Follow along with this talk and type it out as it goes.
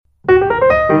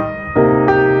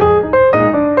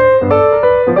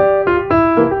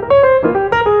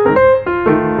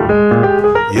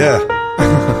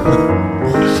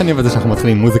את זה שאנחנו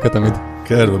מתחילים עם מוזיקה תמיד.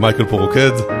 כן, ומייקל פה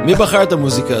רוקד. מי בחר את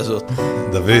המוזיקה הזאת?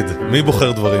 דוד, מי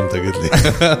בוחר דברים, תגיד לי?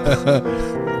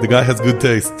 The guy has good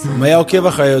taste. אם היה עוקב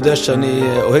אחרי, יודע שאני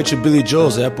אוהד של בילי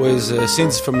ג'ול, זה היה פה איזה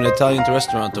scenes from an Italian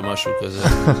restaurant או משהו כזה.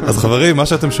 אז חברים, מה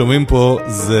שאתם שומעים פה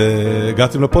זה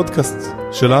הגעתם לפודקאסט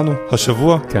שלנו,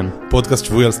 השבוע. כן. פודקאסט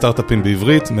שבועי על סטארט-אפים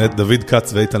בעברית, מאת דוד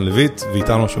קץ ואיתן לויט,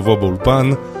 ואיתנו השבוע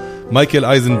באולפן, מייקל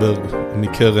אייזנברג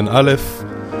מקרן א',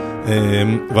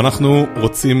 ואנחנו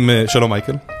רוצים, שלום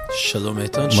מייקל. שלום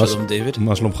איתן, שלום דיוויד.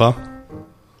 מה שלומך?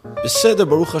 בסדר,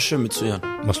 ברוך השם, מצוין.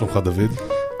 מה שלומך דוד?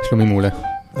 שלומי מעולה.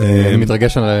 אני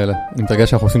מתרגש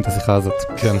שאנחנו עושים את השיחה הזאת.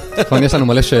 כן. נכון, יש לנו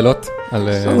מלא שאלות.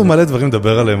 יש לנו מלא דברים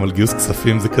לדבר עליהם, על גיוס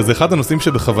כספים. זה כזה אחד הנושאים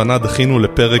שבכוונה דחינו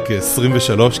לפרק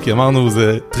 23, כי אמרנו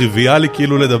זה טריוויאלי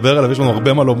כאילו לדבר עליו, יש לנו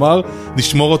הרבה מה לומר,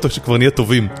 נשמור אותו שכבר נהיה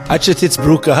טובים. עד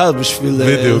שתצברו קהל בשביל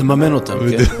לממן אותם.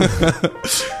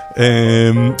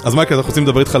 אז מייקל, אנחנו רוצים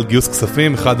לדבר איתך על גיוס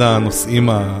כספים, אחד הנושאים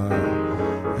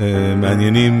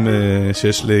מעניינים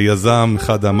שיש ליזם,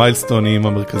 אחד המיילסטונים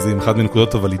המרכזיים, אחד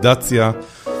מנקודות הוולידציה,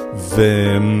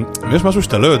 ויש משהו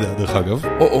שאתה לא יודע, דרך אגב,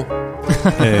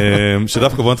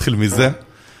 שדווקא בוא נתחיל מזה,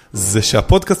 זה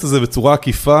שהפודקאסט הזה בצורה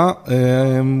עקיפה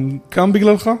קם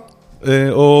בגללך,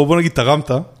 או בוא נגיד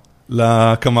תרמת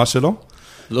להקמה שלו.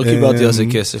 לא קיבלתי על זה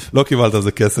כסף. לא קיבלת על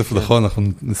זה כסף, נכון, אנחנו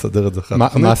נסדר את זה.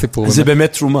 מה הסיפור? זה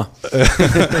באמת תרומה.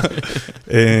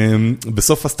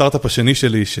 בסוף הסטארט-אפ השני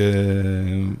שלי,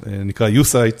 שנקרא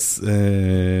U-Sites,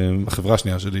 החברה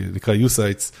השנייה שלי, נקרא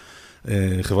U-Sites,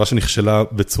 חברה שנכשלה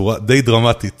בצורה די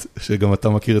דרמטית, שגם אתה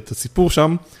מכיר את הסיפור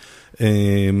שם,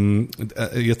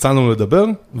 יצאנו לדבר,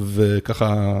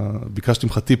 וככה ביקשתי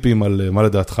ממך טיפים על מה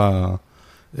לדעתך,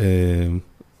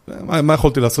 מה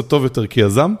יכולתי לעשות טוב יותר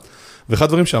כיזם, ואחד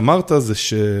הדברים שאמרת זה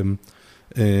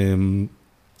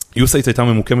U-Sites הייתה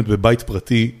ממוקמת בבית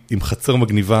פרטי עם חצר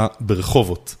מגניבה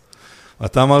ברחובות.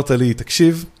 אתה אמרת לי,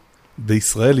 תקשיב,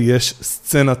 בישראל יש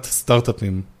סצנת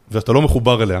סטארט-אפים, ואתה לא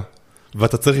מחובר אליה,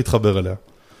 ואתה צריך להתחבר אליה.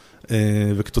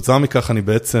 וכתוצאה מכך אני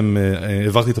בעצם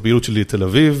העברתי את הפעילות שלי לתל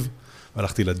אביב,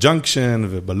 הלכתי לג'אנקשן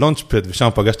ובלונצ'פד, ושם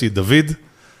פגשתי את דוד.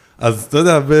 אז אתה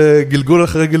יודע, בגלגול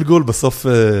אחרי גלגול, בסוף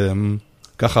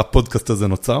ככה הפודקאסט הזה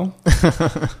נוצר.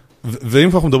 ואם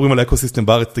אנחנו מדברים על האקוסיסטם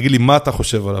בארץ, תגיד לי מה אתה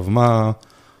חושב עליו,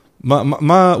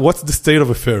 what's the state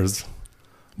of affairs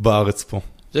בארץ פה?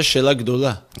 זו שאלה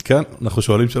גדולה. כן, אנחנו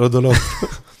שואלים שאלות גדולות.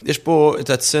 יש פה את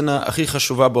הסצנה הכי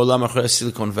חשובה בעולם אחרי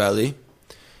הסיליקון ואלי,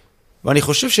 ואני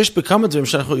חושב שיש בכמה דברים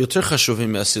שאנחנו יותר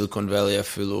חשובים מהסיליקון ואלי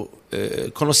אפילו.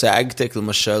 כל נושא האגטק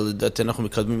למשל, לדעתי אנחנו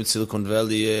מקדמים את סיליקון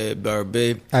ואלי בהרבה.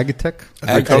 אגטק?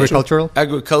 Agricultural?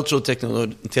 Agricultural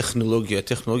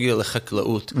טכנולוגיה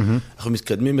לחקלאות. אנחנו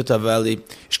מתקדמים את הוואלי.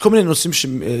 יש כל מיני נושאים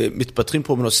שמתפתחים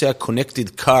פה בנושא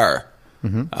ה-connected car,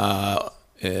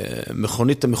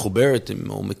 המכונית המחוברת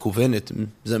או מקוונת,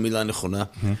 זו המילה הנכונה.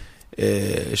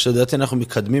 שלדעתי אנחנו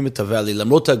מקדמים את הוואלי,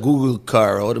 למרות הגוגל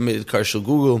קאר, האוטומטד קאר של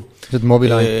גוגל. יש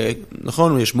מובילאי.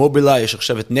 נכון, יש מובילאי, יש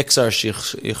עכשיו את נקסר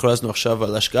שהכרזנו עכשיו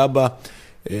על השקעה בה.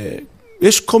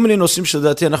 יש כל מיני נושאים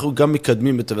שלדעתי אנחנו גם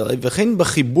מקדמים את הוואלי, וכן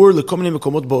בחיבור לכל מיני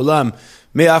מקומות בעולם,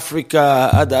 מאפריקה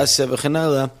עד אסיה וכן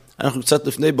הלאה, אנחנו קצת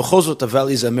לפני, בכל זאת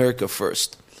הוואלי זה אמריקה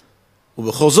פרסט.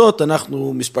 ובכל זאת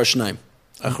אנחנו מספר 2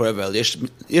 אחרי הוואלי,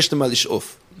 יש למה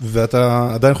לשאוף. ואתה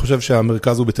עדיין חושב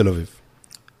שהמרכז הוא בתל אביב?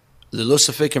 ללא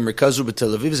ספק, המרכז הוא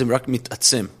בתל אביב, זה רק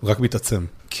מתעצם. רק מתעצם.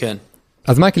 כן.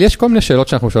 אז מייקל, יש כל מיני שאלות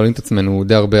שאנחנו שואלים את עצמנו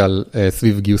די הרבה על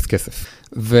סביב גיוס כסף.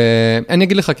 ואני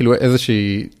אגיד לך כאילו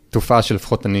איזושהי תופעה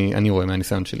שלפחות אני רואה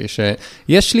מהניסיון שלי,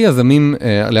 שיש לי יזמים,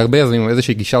 להרבה יזמים,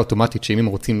 איזושהי גישה אוטומטית, שאם הם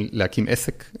רוצים להקים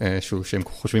עסק, שהם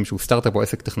חושבים שהוא סטארט-אפ או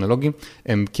עסק טכנולוגי,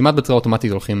 הם כמעט בצורה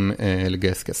אוטומטית הולכים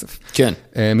לגייס כסף. כן.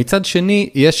 מצד שני,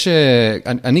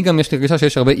 אני גם יש לי גישה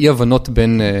שיש הרבה אי-הבנות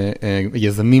בין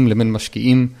יזמים לבין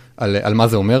משקיעים, על מה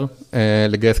זה אומר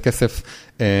לגייס כסף.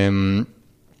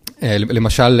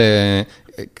 למשל,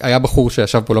 היה בחור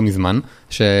שישב פה לא מזמן,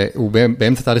 שהוא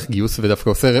באמצע תהליך גיוס, ודווקא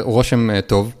עושה רושם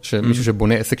טוב, שמישהו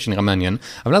שבונה עסק שנראה מעניין,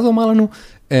 אבל אז הוא אמר לנו,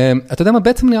 אתה יודע מה,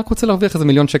 בעצם אני רק רוצה להרוויח איזה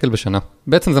 $1,000,000 בשנה.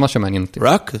 בעצם זה מה שמעניין אותי.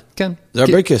 רק? כן. זה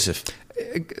הרבה כסף.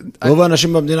 רוב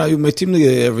האנשים במדינה היו מתים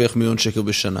להרוויח $1,000,000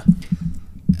 בשנה.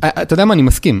 אתה יודע מה, אני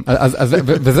מסכים.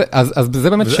 אז זה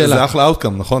באמת שאלה. זה אחלה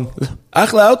אאוטקאם, נכון?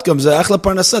 אחלה אאוטקאם, זה אחלה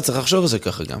פרנסה, צריך לחשוב על זה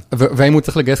ככה גם. והאם הוא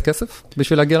צריך לגייס כסף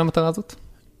בשביל להגיע למטרה הזאת?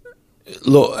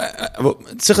 לא,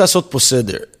 צריך לעשות פה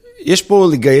סדר. יש פה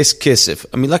לגייס כסף.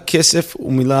 המילה כסף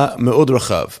הוא מילה מאוד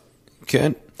רחב,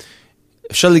 כן?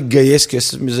 אפשר לגייס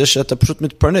כסף מזה שאתה פשוט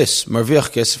מתפרנס, מרוויח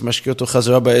כסף, משקיע אותו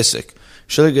חזרה בעסק.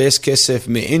 אפשר לגייס כסף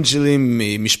מאנג'לים,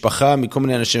 ממשפחה, מכל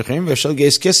מיני אנשים אחרים, ואפשר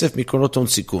לגייס כסף מקרנות הון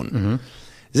סיכון.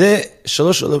 זה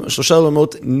שלושה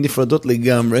עולמות נפרדות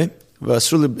לגמרי,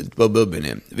 ואסור להתבלבל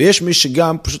ביניהם. ויש מי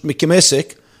שגם פשוט מקים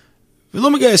עסק,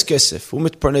 ולא מגייס כסף, הוא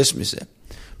מתפרנס מזה.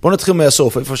 בואו נתחיל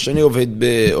מהסוף, איפה שאני עובד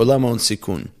בעולם ההון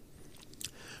סיכון.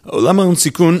 העולם ההון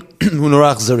סיכון הוא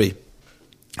נורא אכזרי.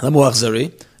 למה הוא אכזרי?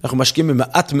 אנחנו משקיעים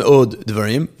במעט מאוד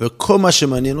דברים, וכל מה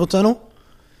שמעניין אותנו,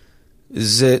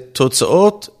 זה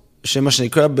תוצאות שמה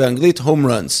שנקרא באנגלית home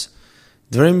runs.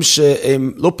 דברים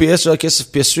שהם לא פי 10 על הכסף,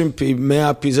 פי 20, פי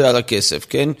 100, פי זה על הכסף,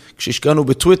 כן? כשהשקענו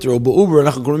בטוויטר או באובר,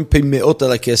 אנחנו קוראים פי מאות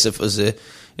על הכסף הזה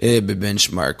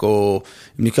בבנצ'מרק, או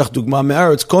אם ניקח דוגמה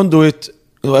מארץ, קונדויט,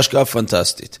 זו השקעה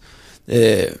פנטסטית.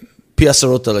 פי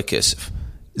 10 על הכסף.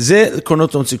 זה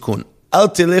קרנות הון סיכון. אל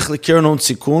תלך לקרן הון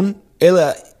סיכון, אלא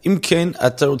אם כן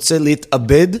אתה רוצה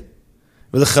להתאבד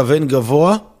ולכוון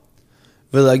גבוה,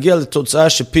 ולהגיע לתוצאה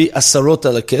שפי 10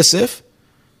 על הכסף,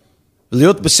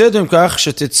 להיות בסדר עם כך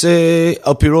שתצא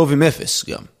על פי רוב עם 0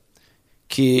 גם.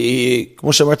 כי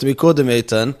כמו שאמרתי מקודם,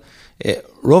 איתן,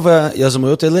 רוב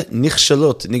היזמויות האלה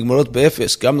נכשלות, נגמרות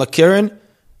ב0, גם לקרן,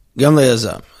 גם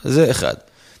ליזם. זה אחד.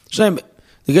 שניים,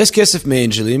 לגייס כסף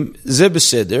מאנג'לים, זה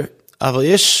בסדר, אבל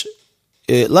יש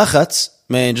לחץ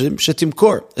מהאנג'לים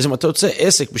שתמכור. אז אם אתה רוצה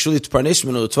עסק בשביל להתפרנס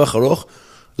ממנו לטווח ארוך,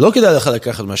 לא כדאי לך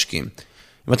לקחת משקיעים.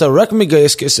 אם אתה רק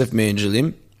מגייס כסף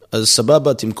מאנג'לים, אז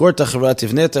סבבה, תמכור את החברה,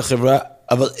 תבנה את החברה,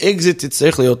 אבל אקזיט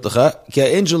תצטרך להיות לך, כי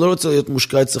האנג'ל לא רוצה להיות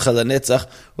מושקע אצלך לנצח,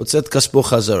 רוצה את כספו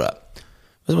חזרה.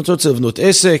 אז אם אתה רוצה לבנות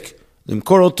עסק,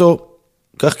 למכור אותו,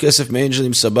 קח כסף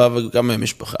מאנג'לים סבבה, וגם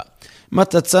מהמשפחה. אם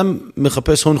אתה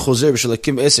מחפש הון חוזר בשביל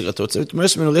להקים עסק, אתה רוצה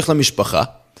להתמרס ממנו, הולך למשפחה,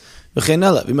 וכן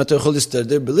הלאה. ואם אתה יכול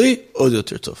להסתדר בלי, עוד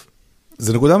יותר טוב.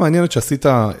 זה נקודה מעניינת שעשית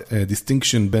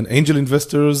דיסטינקשן בין אנג'ל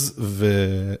אינבסטורס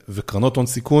וקרנות הון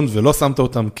סיכון, ולא שמת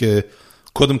אותם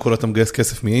קודם כל אתה מגייס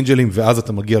כסף מאנג'לים, ואז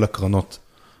אתה מגיע לקרנות.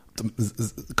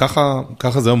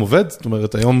 ככה זה היום עובד? זאת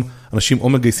אומרת, היום אנשים או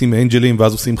מגייסים מאנג'לים,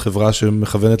 ואז עושים חברה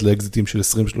שמכוונת לאקזיטים של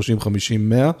 20, 30, 50,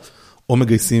 100, או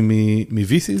מגייסים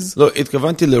מ-VCs? לא,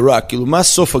 התכוונתי לרק, כאילו, מה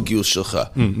סוף הגיוס שלך?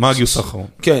 מה הגיוס האחרון?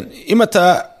 כן, אם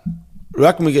אתה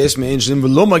רק מגייס מאנג'לים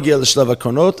ולא מגיע לשלב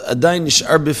הקרנות, עדיין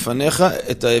נשאר בפניך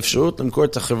את האפשרות למכור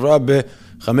את החברה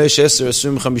ב-5, 10,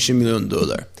 20, 50 מיליון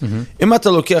דולר. אם אתה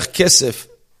לוקח כסף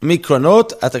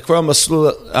מקרנות, אתה כבר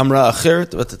מסלול אמרה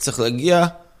אחרת, ואתה צריך להגיע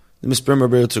למספרים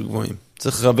הרבה יותר גבוהים.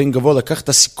 צריך להבין גבוה, לקח את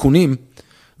הסיכונים,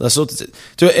 לעשות את זה.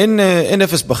 תראה, אין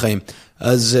אפס בחיים.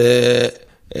 אז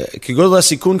כגודל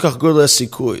הסיכון, כך גודל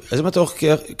הסיכוי. אז אם אתה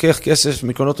לוקח כסף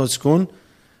מקרנות הון סיכון,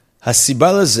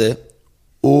 הסיבה לזה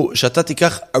הוא שאתה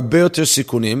תיקח הרבה יותר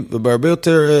סיכונים, ובהרבה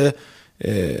יותר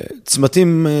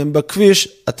צמתים בכביש,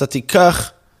 אתה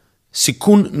תיקח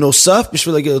סיכון נוסף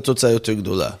בשביל להגיע לתוצאה יותר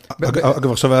גדולה.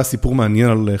 אגב, עכשיו היה סיפור מעניין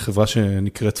על חברה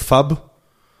שנקראת פאב,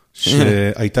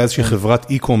 שהייתה איזושהי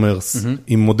חברת e-commerce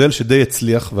עם מודל שדי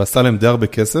הצליח ועשה להם די הרבה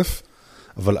כסף,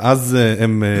 אבל אז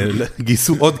הם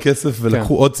גייסו עוד כסף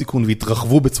ולקחו עוד סיכון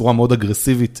והתרחבו בצורה מאוד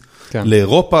אגרסיבית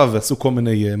לאירופה, ועשו כל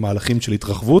מיני מהלכים של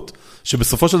התרחבות,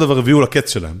 שבסופו של דבר הביאו לקץ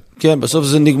שלהם. כן, בסוף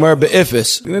זה נגמר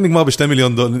באפס. זה נגמר ב$2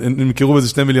 מיליון, הם הכירו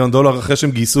בזה $2 מיליון, אחרי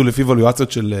שהם גייסו לפי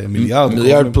וולואציות של מיליארד.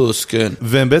 מיליארד פלוס, כן.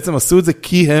 והם בעצם עשו את זה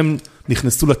כי הם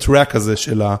נכנסו לטראק הזה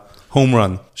של ההום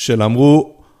רן, של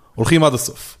אמרו, הולכים עד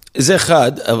הסוף. זה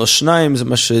אחד, אבל שניים, זה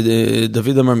מה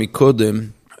שדוד אמר מקודם,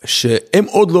 שהם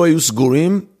עוד לא היו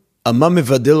סגורים על מה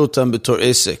מבדל אותם בתור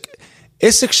עסק.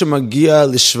 עסק שמגיע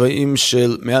לשווים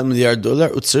של $100 מיליארד,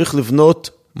 הוא צריך לבנות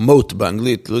מוט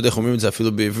באנגלית, לא יודע איך אומרים את זה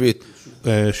אפילו בעברית.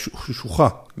 שוחה.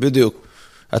 בדיוק.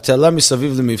 התעלה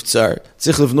מסביב למבצר,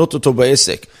 צריך לבנות אותו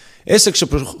בעסק. עסק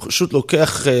שפשוט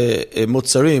לוקח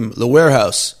מוצרים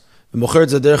ל-warehouse, ומוכר את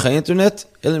זה דרך האינטרנט,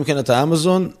 אלא אם כן אתה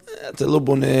אמזון, אתה לא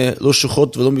בונה, לא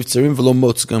שוחות ולא מבצרים ולא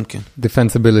מוץ גם כן.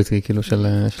 Defensibility, כאילו של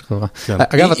חברה.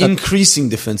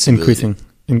 Increasing defensibility.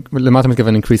 למה אתה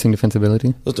מתכוון increasing defensibility?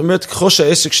 זאת אומרת, ככל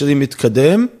שהעסק שלי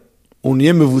מתקדם, הוא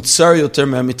נהיה מבוצר יותר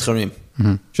מהמתחרים.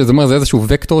 שזה אומר, זה איזשהו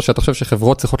וקטור שאתה חושב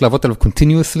שחברות צריכות לעבוד עליו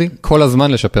continuously, כל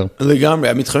הזמן לשפר. לגמרי,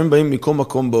 המתחרים באים מכל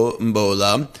מקום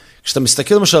בעולם. כשאתה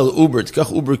מסתכל למשל על אובר,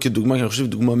 תיקח אובר כדוגמה, כי אני חושב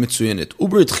דוגמה מצוינת.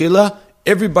 אובר התחילה,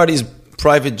 everybody's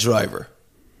private driver.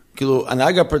 כאילו,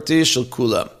 הנהג הפרטי של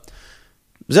כולם.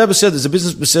 זה היה בסדר, זה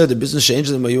ביזנס בסדר, ביזנס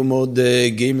שאנג'לים היו מאוד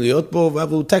גאים להיות בו,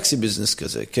 והוא טקסי ביזנס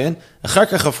כזה, כן? אחר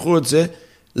כך הפכו את זה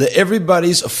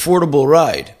ל-everybody's affordable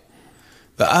ride.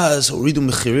 ואז הורידו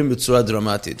מחירים בצורה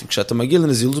דרמטית. וכשאתה מגיע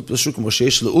לנזילות בשוק כמו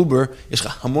שיש לאובר, יש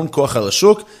לך המון כוח על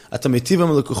השוק, אתה מיטיב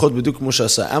עם הלקוחות בדיוק כמו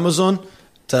שעשה אמזון,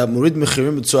 אתה מוריד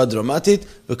מחירים בצורה דרמטית,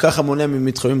 וככה מונע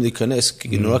ממתחרים להיכנס,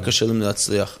 כי נורא קשה להם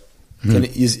להצליח.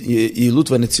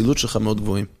 יעילות והנצילות שלך מאוד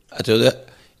גבוהים. אתה יודע,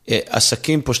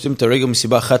 עסקים פושטים את הרגע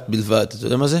מסיבה אחת בלבד, אתה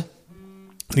יודע מה זה?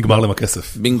 נגמר להם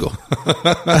הכסף. בינגו.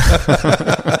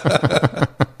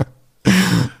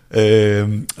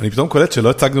 אני פתאום קולט שלא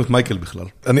הצגנו את מייקל בכלל.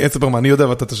 אני אספר מה אני יודע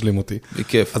ואתה תשלים אותי.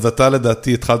 בכיף. אז אתה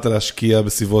לדעתי התחלת להשקיע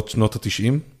בסביבות שנות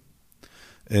ה-90.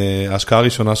 ההשקעה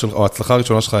הראשונה שלך, או ההצלחה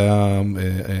הראשונה שלך היה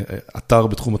אתר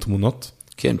בתחום התמונות.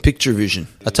 כן, Picture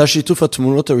Vision. אתר שיתוף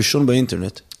התמונות הראשון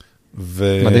באינטרנט.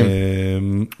 מדהים.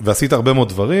 ועשית הרבה מאוד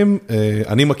דברים.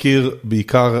 אני מכיר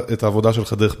בעיקר את העבודה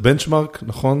שלך דרך בנצ'מרק,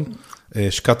 נכון?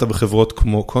 השקעת בחברות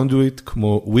כמו קונדויט,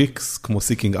 כמו וויקס, כמו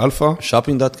Seeking Alpha.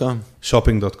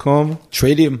 shopping.com.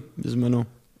 טריידים בזמנו.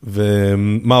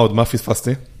 ומה עוד? מה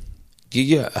פספסתי?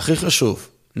 גיגיה, הכי חשוב,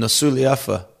 נשוי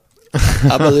ליפה.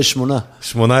 אבא ל8.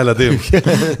 8 ילדים.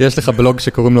 יש לך בלוג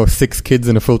שקוראים לו 6 kids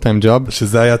in a full time job.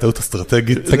 שזה היה טעות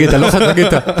אסטרטגית. תגיד,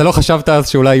 אתה לא חשבת אז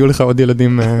שאולי יהיו לך עוד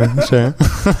ילדים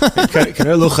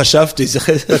כנראה לא חשבתי, זה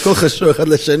הכל חשוב אחד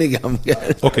לשני גם.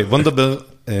 אוקיי, בוא נדבר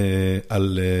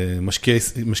על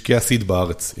משקיעי הסיד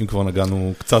בארץ, אם כבר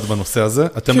נגענו קצת בנושא הזה.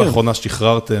 אתם לאחרונה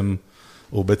שחררתם,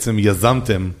 או בעצם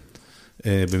יזמתם,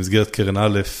 במסגרת קרן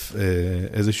א'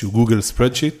 איזשהו גוגל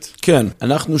ספרדשיט. כן,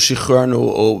 אנחנו שחררנו,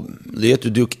 או ליתר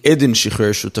דיוק עדן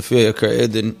שחרר, שותפי היקר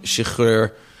עדן שחרר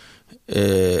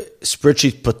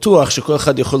ספרדשיט פתוח, שכל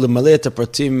אחד יכול למלא את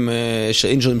הפרטים של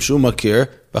האנג'לים שהוא מכיר,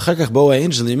 ואחר כך באו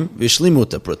האנג'לים והשלימו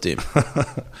את הפרטים.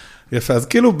 יפה, אז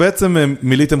כאילו בעצם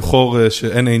מיליתם חור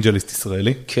שאין אנג'ליסט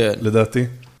ישראלי, כן. לדעתי.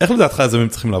 איך לדעתך היזמים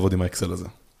צריכים לעבוד עם האקסל הזה?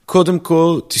 קודם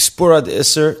כל, תספור עד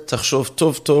 10, תחשוב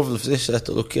טוב טוב, לפני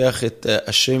שאתה לוקח את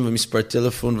השם ומספר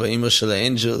טלפון והאימייל של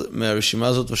האנג'ל מהרשימה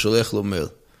הזאת ושולח לו מייל.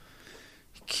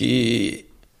 כי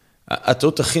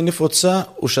הטעות הכי נפוצה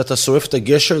הוא שאתה שורף את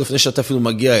הגשר לפני שאתה אפילו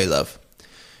מגיע אליו.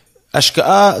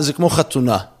 השקעה זה כמו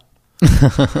חתונה.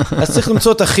 אז צריך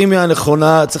למצוא את הכימיה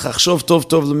הנכונה, צריך לחשוב טוב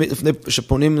טוב לפני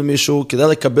שפונים למישהו,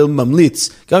 כדאי לקבל ממליץ.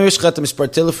 גם אם יש לך את המספר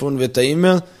טלפון ואת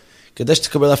האימייל, כדאי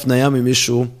שתקבל הפניה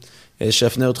ממישהו,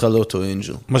 שיפנה אותך לאותו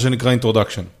אנג'ל. מה שנקרא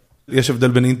אינטרודקשן. יש הבדל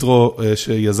בין אינטרו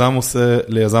שיזם עושה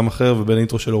ליזם אחר, ובין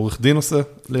אינטרו של עורך דין עושה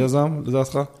ליזם,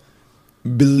 לדעתך?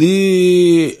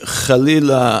 בלי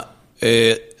חלילה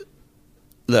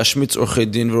להשמיץ עורכי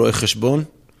דין ורואי חשבון,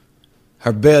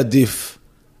 הרבה עדיף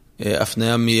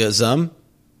הפניה מיזם,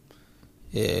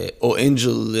 או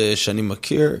אנג'ל שאני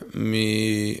מכיר,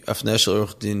 מהפניה של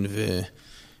עורך דין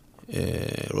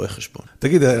רואה חשבון.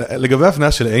 תגיד, לגבי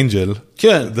ההפניה של אנג'ל,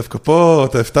 כן. דווקא פה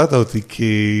אתה הפתעת אותי,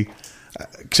 כי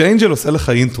כשאנג'ל עושה לך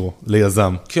אינטרו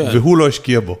ליזם, כן. והוא לא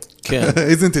השקיע בו, כן.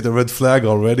 isn't it a red flag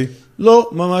already? לא,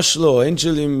 ממש לא.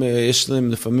 אנג'לים, יש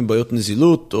להם לפעמים בעיות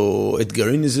נזילות, או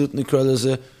אתגרי נזילות נקרא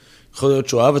לזה. יכול להיות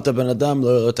שהוא אהב את הבן אדם, לא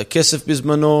הראה את הכסף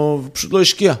בזמנו, ופשוט לא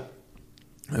השקיע.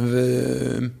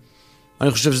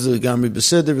 ואני חושב שזה לגמרי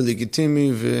בסדר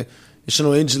ולגיטימי, יש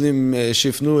לנו אנג'לים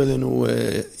שיפנו אלינו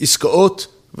עסקאות,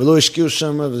 ולא השקיעו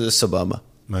שם, וזה סבבה.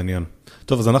 מעניין.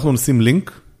 טוב, אז אנחנו נשים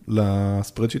לינק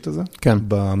לספרדשיט הזה, כן.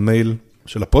 במייל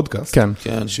של הפודקאסט, כן.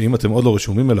 שאם אתם עוד לא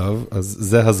רשומים אליו, אז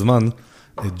זה הזמן,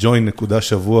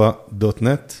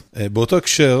 join.שבוע.net. באותו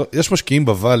הקשר, יש משקיעים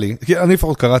בוואלי, אני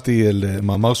לפחות קראתי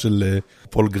מאמר של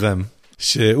פול גרם,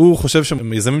 שהוא חושב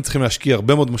שיזמים צריכים להשקיע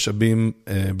הרבה מאוד משאבים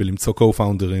בלמצוא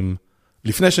co-founder'ים,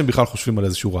 לפני שהם בכלל חושבים על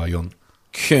איזשהו רעיון.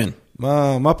 כן.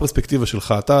 מה הפרספקטיבה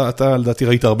שלך? אתה לדעתי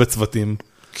ראית הרבה צוותים.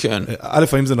 כן. א',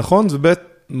 האם זה נכון? וב',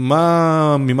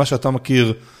 מה ממה שאתה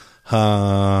מכיר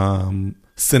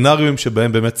הסצנריונים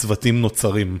שבהם באמת צוותים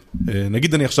נוצרים?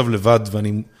 נגיד אני עכשיו לבד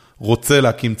ואני רוצה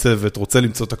להקים צוות, רוצה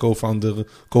למצוא את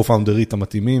ה-co-founderית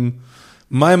המתאימים.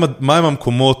 מה הם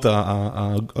המקומות,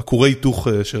 הקורי היתוך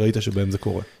שראית שבהם זה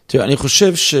קורה? תראה, אני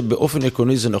חושב שבאופן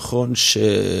עקרוני זה נכון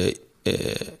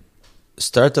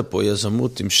סטארט-אפ או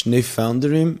יזמות עם שני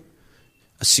פאונדרים,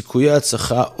 הסיכויי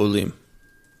ההצלחה עולים.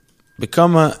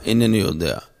 בכמה אינני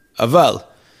יודע. אבל,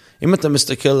 אם אתה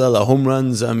מסתכל על ההום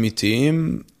ראנס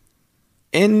האמיתיים,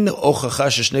 אין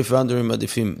הוכחה ששני פאונדרים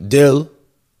עדיפים. דל,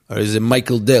 הרי זה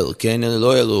מייקל דל, כן?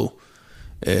 לא היה לו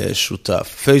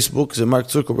שותף. פייסבוק זה מרק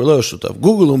צוקרברג, לא היה שותף.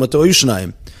 גוגל ומתו היו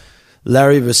שניים,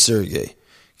 לארי וסרגי.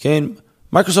 כן?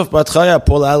 מייקרוסופט בהתחלה היה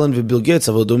פול אלן וביל גייטס,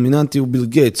 אבל הדומיננטי הוא ביל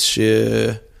גייטס,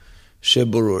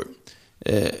 שברור.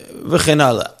 וכן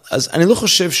הלאה. אז אני לא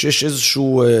חושב שיש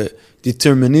איזשהו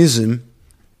דטרמיניזם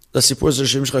לסיפור הזה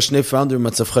שאם יש לך שני פאונדרים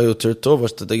מצבך יותר טוב, אז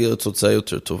אתה תגיד לתוצאה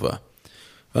יותר טובה.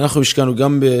 ואנחנו השקענו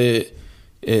גם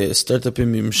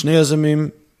בסטארט-אפים עם שני יזמים,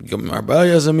 גם עם 4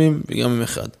 יזמים וגם עם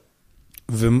 1.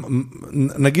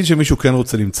 ונגיד שמישהו כן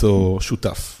רוצה למצוא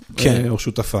שותף, כן. או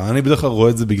שותפה. אני בדרך כלל רואה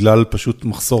את זה בגלל פשוט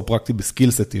מחסור פרקטי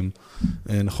בסקילסטים.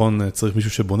 נכון, צריך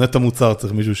מישהו שבונה את המוצר,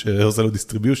 צריך מישהו שעושה לו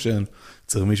דיסטריביושן,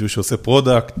 צריך מישהו שעושה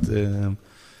פרודקט.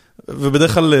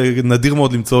 ובדרך כלל נדיר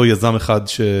מאוד למצוא יזם אחד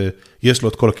שיש לו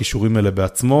את כל הכישורים האלה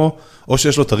בעצמו, או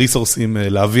שיש לו את הריסורסים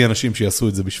להביא אנשים שיעשו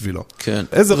את זה בשבילו. כן.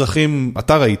 איזה דרכים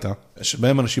אתה ראית,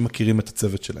 שבהם אנשים מכירים את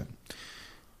הצוות שלהם?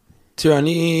 תראה,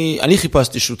 אני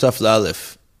חיפשתי שותף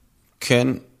לאלף, כן?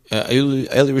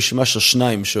 היה לי רשימה של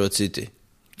 2 שרציתי,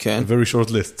 כן? Very short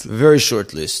list. Very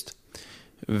short list.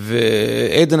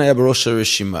 ועדן היה בראש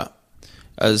הרשימה.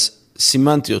 אז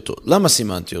סימנתי אותו. למה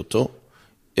סימנתי אותו?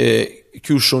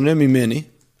 כי הוא שונה ממני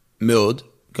מאוד,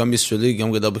 גם ישראלי,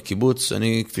 גם גדל בקיבוץ.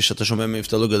 אני, כפי שאתה שומע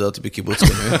ממבטא, לא גדלתי בקיבוץ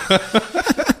כנראה.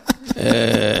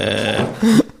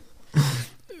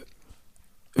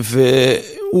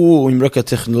 והוא עם רקע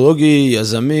טכנולוגי,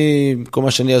 יזמי, כל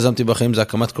מה שאני יזמתי בחיים זה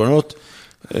הקמת קרנות,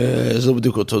 זה לא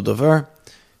בדיוק אותו דבר,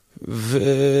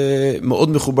 ומאוד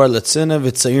מחובר לצנה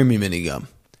וצעיר ממני גם.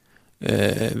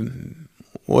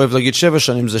 הוא אוהב להגיד 7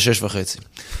 שנים, זה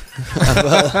 6.5.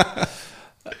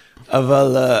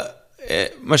 אבל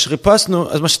מה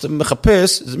שחיפשנו, אז מה שאתה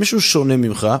מחפש, זה מישהו שונה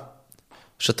ממך,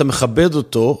 שאתה מכבד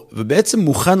אותו, ובעצם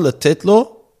מוכן לתת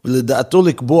לו, ולדעתו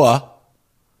לקבוע,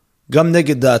 גם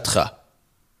נגד דעתך.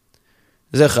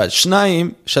 זה אחד.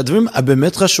 2, שהדברים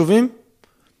הבאמת חשובים,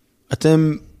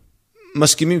 אתם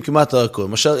מסכימים כמעט על הכל.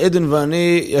 למשל, עדן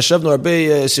ואני ישבנו הרבה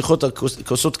שיחות על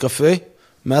כוסות קפה,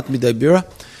 מעט מדי בירה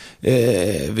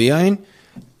ויין,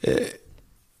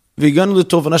 והגענו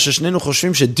לתובנה ששנינו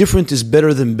חושבים ש-different is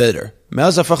better than better.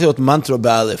 מאז זה הפך להיות מנטרה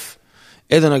באלף.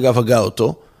 עדן אגב הגה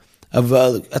אותו,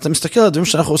 אבל אתה מסתכל על הדברים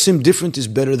שאנחנו עושים, different is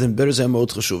better than better, זה היה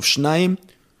מאוד חשוב. 2,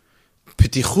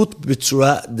 פתיחות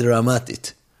בצורה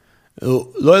דרמטית.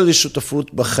 לא היה לי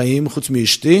שותפות בחיים, חוץ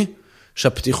מאשתי,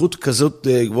 שהפתיחות כזאת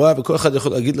גבוהה, וכל אחד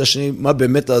יכול להגיד לשני מה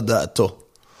באמת על דעתו.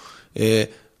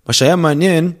 מה שהיה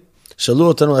מעניין, שאלו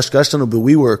אותנו, ההשקעה שלנו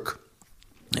ב-WeWork,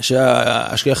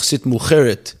 שההשקעה יחסית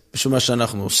מאוחרת, בשביל מה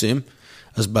שאנחנו עושים,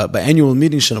 אז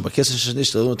ב-annual meeting שלנו, בכסף השני,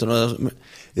 שאלו אותנו,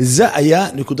 זה היה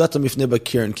נקודת המפנה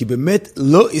בקרן, כי באמת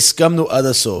לא הסכמנו עד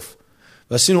הסוף.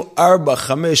 ועשינו 4,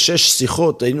 5, 6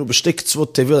 שיחות, היינו בשתי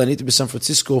קצוות תבל, אני הייתי בסן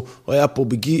פרנסיסקו, הוא היה פה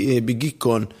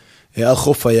בגיקון, על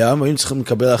חוף הים, היינו צריכים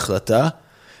לקבל החלטה,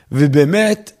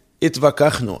 ובאמת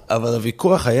התווכחנו, אבל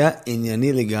הוויכוח היה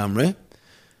ענייני לגמרי,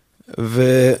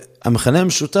 והמכנה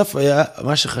המשותף היה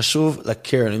מה שחשוב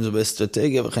לקרן, אם זה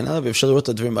באסטרטגיה וכן הלאה, ואפשר לראות את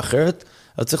הדברים אחרת,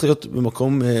 אבל צריך להיות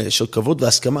במקום של כבוד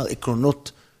והסכמה על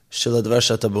עקרונות של הדבר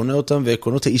שאתה בונה אותם,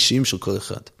 ועקרונות האישיים של כל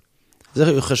אחד.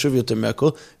 זה חשוב יותר מהכל,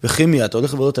 וכימיה, אתה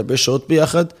הולך לבלות הרבה שעות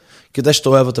ביחד, כדאי שאתה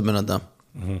אוהב את הבן אדם.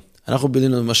 אנחנו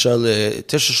בילינו למשל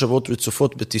 9 שבועות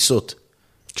רצופות בטיסות.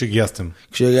 כשגייסתם.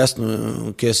 כשגייסנו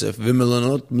כסף,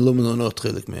 ומלונות, לא מלונות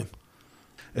חלק מהם.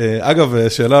 אגב,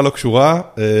 שאלה לא קשורה,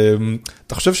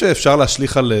 אתה חושב שאפשר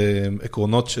להשליך על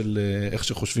עקרונות של איך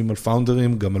שחושבים על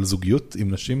פאונדרים, גם על זוגיות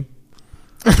עם נשים?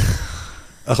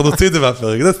 אנחנו נוציא את זה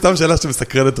מהפרק, זה סתם שאלה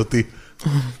שמסקרנת אותי,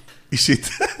 אישית.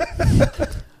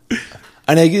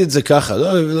 אני אגיד את זה ככה,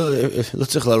 לא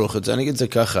צריך לערוך את זה, אני אגיד את זה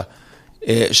ככה.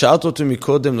 שאלת אותי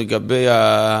מקודם לגבי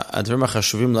הדברים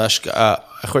החשובים להשקעה.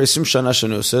 אחרי 20 שנה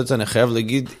שאני עושה את זה, אני חייב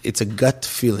להגיד, it's a gut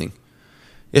feeling.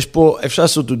 יש פה, אפשר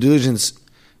לעשות due diligence.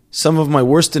 Some of my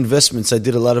worst investments, I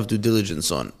did a lot of due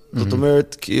diligence on. זאת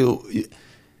אומרת, כאילו,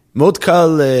 מאוד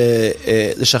קל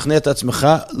לשכנע את עצמך,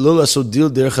 לא לעשות דיל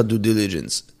דרך ה-due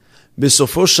diligence.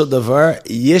 בסופו של דבר,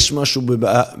 יש משהו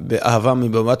באהבה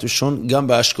מבמת ראשון, גם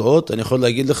בהשקעות. אני יכול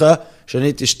להגיד לך, שאני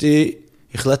את אשתי,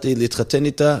 החלטתי להתחתן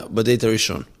איתה בדייט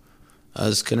הראשון.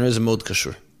 אז כנראה זה מאוד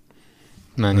קשור.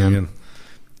 מעניין.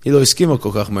 היא לא הסכימה כל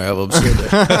כך מהר, אבל בסדר.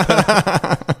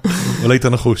 אולי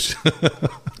תנחוש.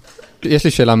 יש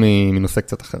לי שאלה מנושא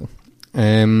קצת אחר.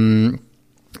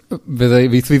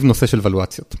 והיא סביב נושא של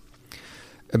ולואציות.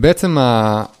 בעצם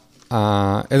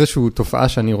איזושהי תופעה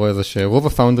שאני רואה זה שרוב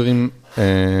הפאונדרים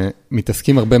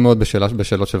מתעסקים הרבה מאוד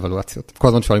בשאלות של ולואציות. כל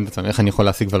הזמן שואלים את עצמם, איך אני יכול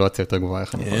להשיג ולואציה יותר גבוהה,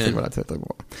 איך אני יכול להשיג ולואציה יותר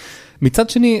גבוהה. מצד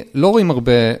שני, לא רואים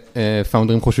הרבה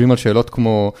פאונדרים חושבים על שאלות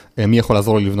כמו מי יכול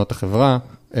לעזור לי לבנות את החברה,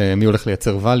 מי הולך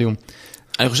לייצר value.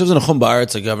 אני חושב שזה נכון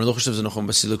בארץ, אגב, אני לא חושב שזה נכון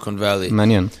בסיליקון ואלי.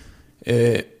 מעניין.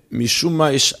 משום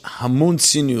מה יש המון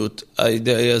ציניות על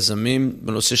ידי היזמים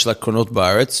בנושא של הקרנות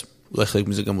בארץ, אולי חלק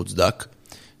מזה גם מוצדק,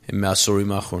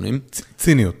 מהעשורים האחרונים.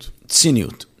 ציניות.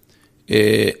 ציניות.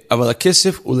 אבל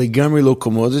הכסף הוא לגמרי לא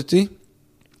קומודיטי,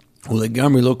 הוא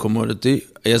לגמרי לא קומודיטי.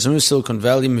 היזמים בסיליקון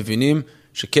ואלי מבינים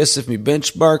שכסף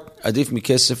מבנצ'מרק עדיף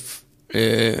מכסף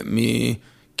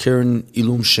מקרן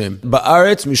עילום שם.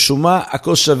 בארץ משום מה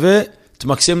הכל שווה,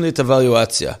 תמקסם לי את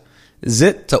הוואליואציה.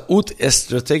 זה טעות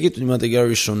אסטרטגית ממדרגה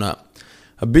ראשונה.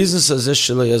 הביזנס הזה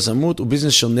של היזמות הוא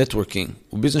ביזנס של נטוורקינג.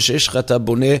 הוא ביזנס שיש לך, אתה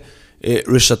בונה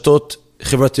רשתות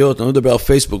חברתיות, אני לא מדבר על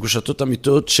פייסבוק, רשתות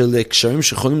אמיתות של קשרים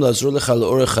שיכולים לעזור לך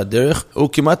לאורך הדרך, הוא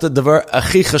כמעט הדבר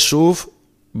הכי חשוב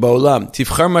בעולם.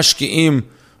 תבחר משקיעים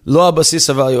לא על בסיס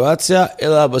אבלואציה,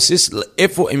 אלא על בסיס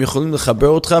איפה הם יכולים לחבר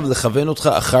אותך ולכוון אותך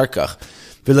אחר כך.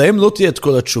 ולהם לא תהיה את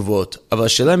כל התשובות, אבל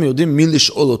השאלה הם יודעים מי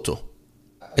לשאול אותו.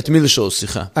 את מי לשאול,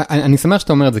 סליחה. אני שמח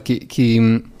שאתה אומר את זה, כי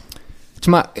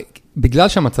תשמע, בגלל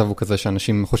שהמצב הוא כזה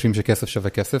שאנשים חושבים שכסף שווה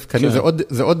כסף,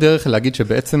 זה עוד דרך להגיד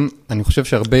שבעצם אני חושב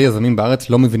שהרבה יזמים בארץ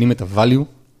לא מבינים את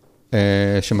ה-value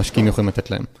שמשקיעים יכולים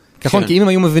לתת להם. נכון, כי אם הם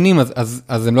היו מבינים,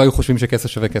 אז הם לא היו חושבים שכסף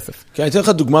שווה כסף. כן, אני אתן לך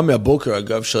דוגמה מהבוקר,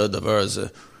 אגב, של הדבר הזה.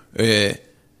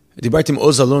 דיברתי עם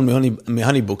עוז אלון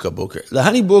מהניבוק הבוקר.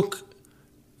 להניבוק,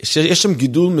 יש שם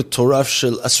גידול מטורף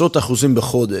של 10%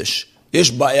 בחודש.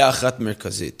 יש בעיה אחת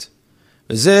מרכזית.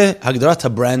 וזה הגדרת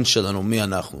הברנד שלנו, מי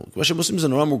אנחנו. מה שהם עושים זה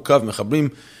נורא מורכב, מחברים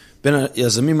בין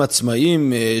היזמים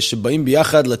עצמאיים שבאים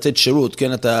ביחד לתת שירות.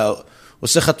 כן, אתה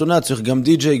עושה חתונה, צריך גם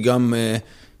די-ג'יי, גם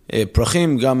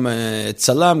פרחים, גם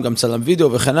צלם, גם צלם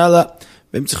וידאו וכן הלאה.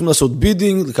 והם צריכים לעשות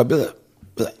בידינג, לקבל...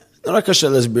 נורא קשה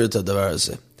להסביר את הדבר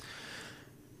הזה.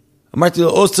 אמרתי לו,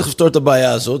 עוז צריך לפתור את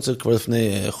הבעיה הזאת, זה כבר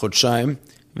לפני חודשיים,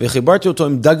 וחיברתי אותו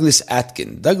עם דאגלס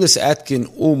אטקין. דאגלס אטקין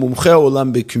הוא מומחה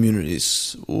העולם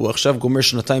בקומיוניטיז. הוא עכשיו גומר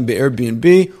שנתיים ב-Airbnb.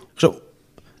 עכשיו,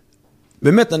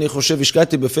 באמת אני חושב,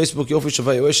 השקעתי בפייסבוק יופי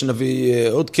שווה יואש, שנביא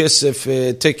עוד כסף,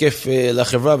 תקף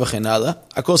לחברה וכן הלאה.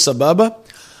 הכל סבבה.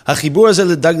 החיבור הזה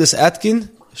לדאגלס אטקין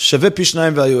שווה פי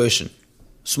 2 והיואשן.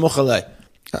 סמוך עליי.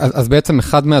 אז בעצם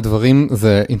אחד מהדברים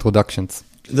זה introductions.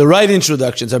 The right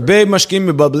introductions. הרבה משקיעים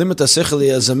מבלבלים את השכל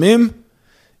ליזמים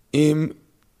עם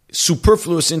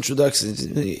superfluous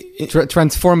introductions.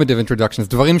 Transformative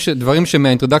introductions. דברים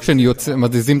שמהאינטרודקשן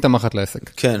מזיזים את המחט לעסק.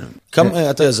 כן.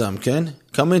 אתה יזם, כן?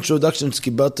 כמה introductions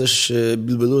קיבלת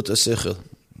שבלבלו את השכל?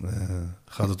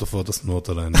 אחת התופעות השנואות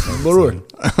עליי. ברור.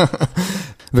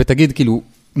 ותגיד, כאילו,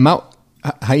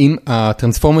 האם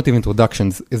ה-transformative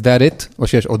introductions, is that it? או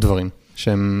שיש עוד דברים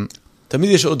שהם... תמיד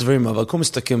יש עוד דברים, אבל כל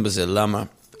מסתכם בזה. למה?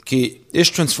 כי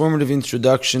יש transformative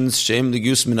introductions שהם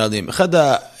לגיוס מנהלים. אחד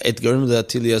האתגרים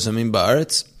לדעתי ליזמים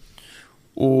בארץ,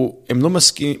 הם לא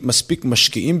מספיק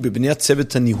משקיעים בבניית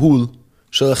צוות הניהול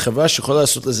של החברה שיכולה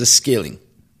לעשות לזה סקיילינג.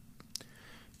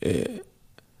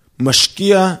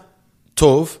 משקיע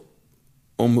טוב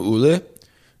או מעולה,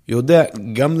 יודע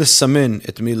גם לסמן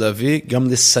את מי להביא, גם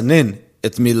לסנן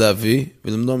את מי להביא,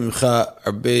 ולמנוע ממך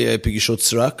הרבה פגישות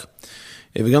סרק,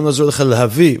 וגם לעזור לך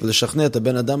להביא ולשכנע את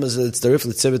הבן אדם הזה להצטרף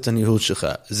לצוות הניהול שלך.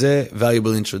 זה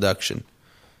valuable introduction.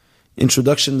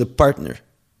 introduction לפרטנר.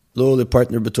 לא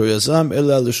לפרטנר בתור יזם,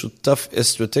 אלא לשותף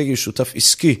אסטרטגי, שותף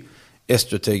עסקי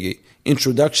אסטרטגי.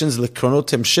 introductions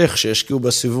לקרנות המשך שישקיעו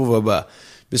בסיבוב הבא.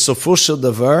 בסופו של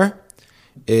דבר,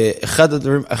 אחד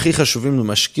הדברים הכי חשובים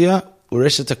למשקיע, הוא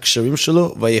רשת הקשרים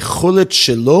שלו, והיכולת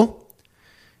שלו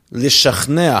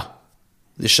לשכנע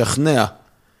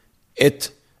את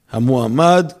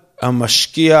המועמד,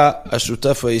 המשקיע,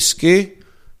 השותף העסקי,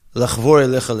 לחבור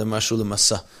אליך למשהו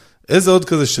למסע. איזה עוד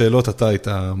כזה שאלות אתה היית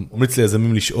ממליץ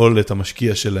ליזמים לשאול את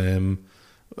המשקיע שלהם,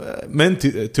 מעין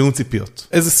טיעון ציפיות.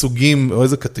 איזה סוגים או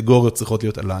איזה קטגוריות צריכות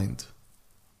להיות aligned?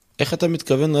 איך אתה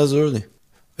מתכוון לעזור לי?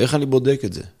 ואיך אני בודק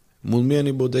את זה? מול מי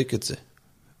אני בודק את זה?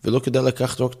 ולא כדאי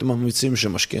לקחת רק את המאמיצים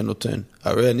שמשקיע נותן.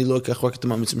 הרי אני לא אקח רק את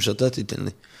המאמיצים שאתה תיתן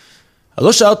לי. אני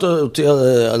לא שאלת אותי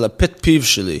על הפט פיב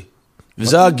שלי,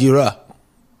 וזה הגירה.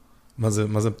 מה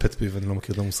זה פט פיב? אני לא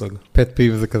מכיר את המושג. פט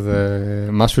פיב זה כזה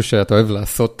משהו שאתה אוהב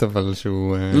לעשות, אבל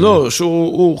שהוא... לא,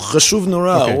 שהוא חשוב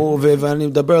נורא, ואני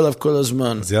מדבר עליו כל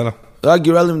הזמן. אז יאללה. זה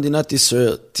הגירה למדינת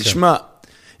ישראל. תשמע,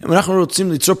 אם אנחנו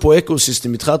רוצים ליצור פה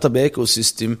אקוסיסטם, התחלת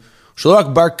באקוסיסטם, שלא רק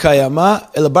בר קיימה,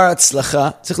 אלא בר הצלחה,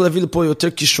 צריך להביא לפה יותר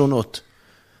כישרונות.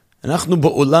 אנחנו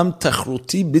בעולם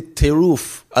תחרותי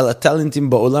בטירוף על הטלנטים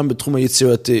בעולם בתחום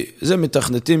היצירתי. זה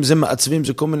מתכנתים, זה מעצבים,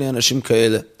 זה כל מיני אנשים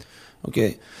כאלה.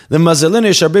 אוקיי? למזלנו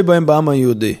יש הרבה בהם בעם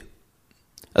היהודי.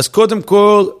 אז קודם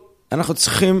כל, אנחנו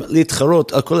צריכים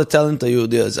להתחרות על כל הטלנט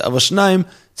היהודי הזה. אבל שניים,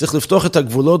 צריך לפתוח את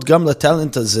הגבולות גם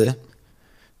לטלנט הזה,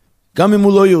 גם אם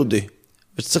הוא לא יהודי.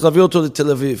 וצריך להביא אותו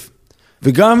לתל אביב.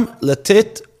 וגם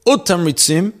לתת עוד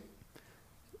תמריצים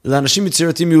לאנשים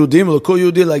יצירתיים יהודים, או לכל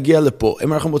יהודי להגיע לפה.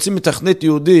 אם אנחנו מוצאים מתכנת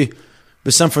יהודי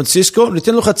בסן פרנסיסקו,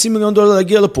 ניתן לו $500,000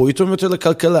 להגיע לפה, יתרום יותר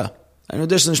לכלכלה. אני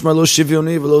יודע שזה נשמע לא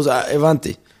שוויוני ולא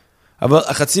הבנתי. אבל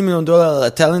 $500,000 על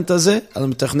הטלנט הזה, על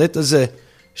המתכנת הזה,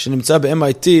 שנמצא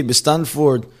ב-MIT,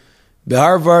 בסטנפורד,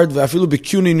 בהרווארד, ואפילו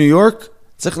בקיוני ניו יורק,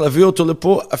 צריך להביא אותו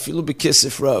לפה אפילו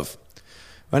בכסף רב.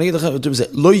 ואני אגיד לכם, זה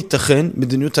לא ייתכן,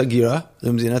 מדיניות הגירה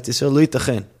למדינת ישראל, לא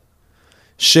ייתכן,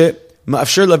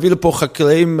 שמאפשר להביא לפה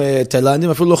חקלאים תאילנדים,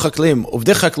 אפילו לא חקלאים,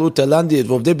 עובדי חקלאות תאילנדית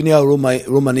ועובדי בנייה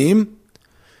רומניים,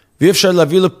 ואי אפשר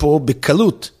להביא לפה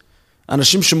בקלות.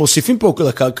 אנשים שמוסיפים פה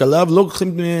לכלכלה ולא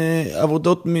לוקחים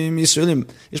עבודות מישראלים.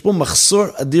 יש פה מחסור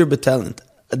אדיר בטלנט,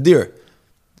 אדיר,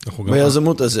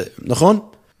 ביזמות הזה, נכון?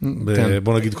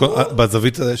 בוא נגיד,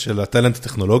 בזווית של הטלנט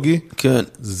הטכנולוגי,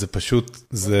 זה פשוט,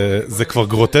 זה כבר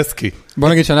גרוטסקי. בוא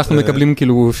נגיד שאנחנו מקבלים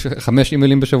כאילו 5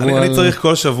 אימיילים בשבוע. אני צריך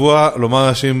כל שבוע לומר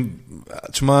לאנשים,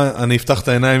 תשמע, אני אפתח את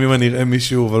העיניים אם אני אראה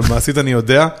מישהו, אבל מעשית אני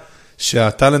יודע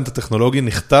שהטלנט הטכנולוגי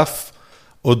נחטף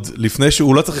עוד לפני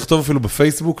שהוא לא צריך לכתוב אפילו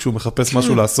בפייסבוק, כשהוא מחפש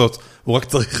משהו לעשות, הוא רק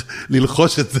צריך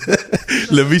ללחוש את זה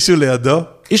למישהו לידו.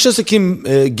 איש עסקים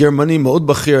גרמני מאוד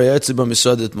בכיר היה אצלי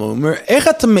במשרד אתמול, הוא אומר, איך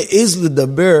אתה מעז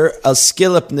לדבר על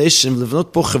סקייל-אפ ניישן ולבנות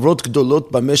פה חברות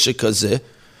גדולות במשק הזה?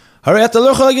 הרי אתה לא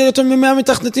יכול להגיד יותר מ100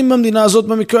 מתכנתים במדינה הזאת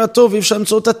במקרה הטוב, אי אפשר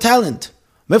למצוא את הטלנט.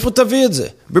 מאיפה תביא את זה?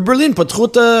 בברלין פתחו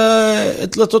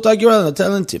את דלתות ההגירה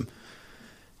לטלנטים.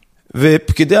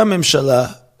 ופקידי הממשלה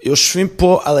יושבים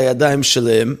פה על הידיים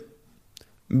שלהם,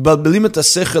 מבלבלים את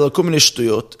השכל על כל מיני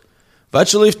שטויות, ועד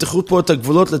שלא יפתחו פה את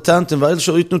הגבולות לטלנטים, ועד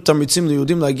שלא ייתנו תמריצים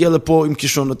ליהודים להגיע לפה עם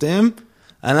כישרונותיהם,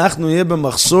 אנחנו נהיה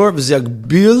במחסור, וזה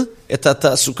יגביל את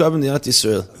התעסוקה במדינת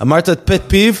ישראל. אמרת את פט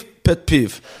פיב, פט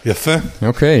פיב. יפה.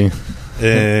 אוקיי.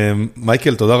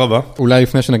 מייקל, תודה רבה. אולי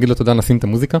לפני שנגיד לו תודה, נשים את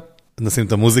המוזיקה? נשים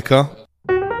את המוזיקה.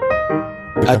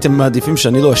 אתם מעדיפים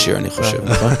שאני לא אשיר, אני חושב,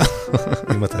 נכון?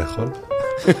 אם אתה יכול.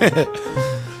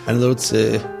 אני לא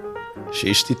רוצה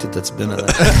שאשתי תתעצבן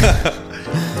עליי.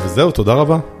 וזהו, תודה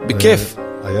רבה. בכיף.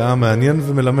 היה מעניין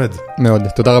ומלמד. מאוד.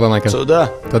 תודה רבה, מייקל. תודה.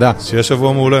 תודה. שיהיה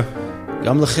שבוע מעולה.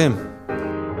 גם לכם.